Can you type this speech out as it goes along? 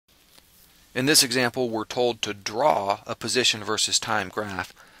In this example, we're told to draw a position versus time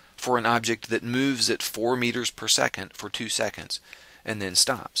graph for an object that moves at 4 meters per second for 2 seconds and then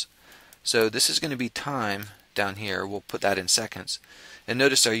stops. So this is going to be time down here. We'll put that in seconds. And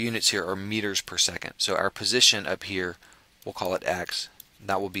notice our units here are meters per second. So our position up here, we'll call it x.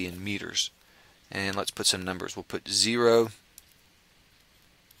 That will be in meters. And let's put some numbers. We'll put 0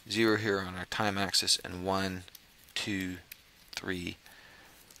 here on our time axis, and 1, 2, 3.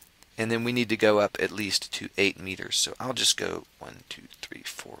 And then we need to go up at least to 8 meters. So I'll just go 1, 2, 3,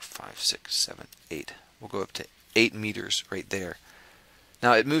 4, 5, 6, 7, 8. We'll go up to 8 meters right there.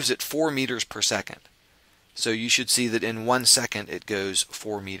 Now it moves at 4 meters per second. So you should see that in 1 second it goes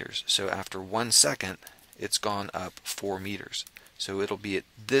 4 meters. So after 1 second it's gone up 4 meters. So it'll be at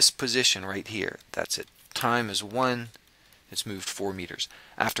this position right here. That's it. Time is 1. It's moved 4 meters.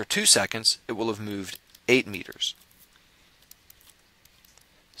 After 2 seconds it will have moved 8 meters.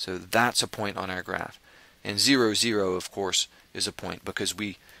 So that's a point on our graph. And 0, 0 of course is a point because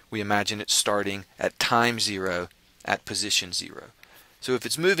we imagine it starting at time 0 at position 0. So if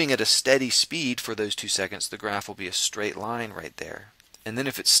it's moving at a steady speed for those 2 seconds, the graph will be a straight line right there. And then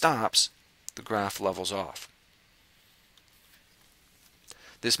if it stops, the graph levels off.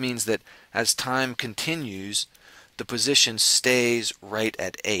 This means that as time continues, the position stays right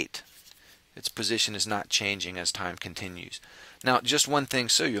at 8. Its position is not changing as time continues. Now, just one thing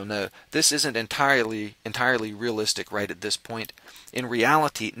so you'll know, this isn't entirely realistic right at this point. In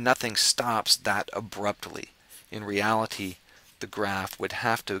reality, nothing stops that abruptly. In reality, the graph would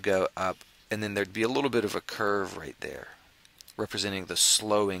have to go up, and then there'd be a little bit of a curve right there, representing the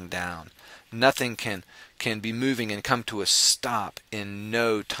slowing down. Nothing can be moving and come to a stop in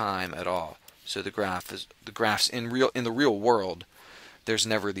no time at all. So the graphs in the real world, there's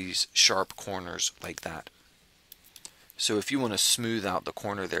never these sharp corners like that. So if you want to smooth out the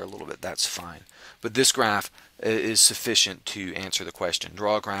corner there a little bit, that's fine. But this graph is sufficient to answer the question.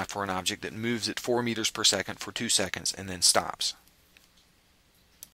 Draw a graph for an object that moves at 4 meters per second for 2 seconds and then stops.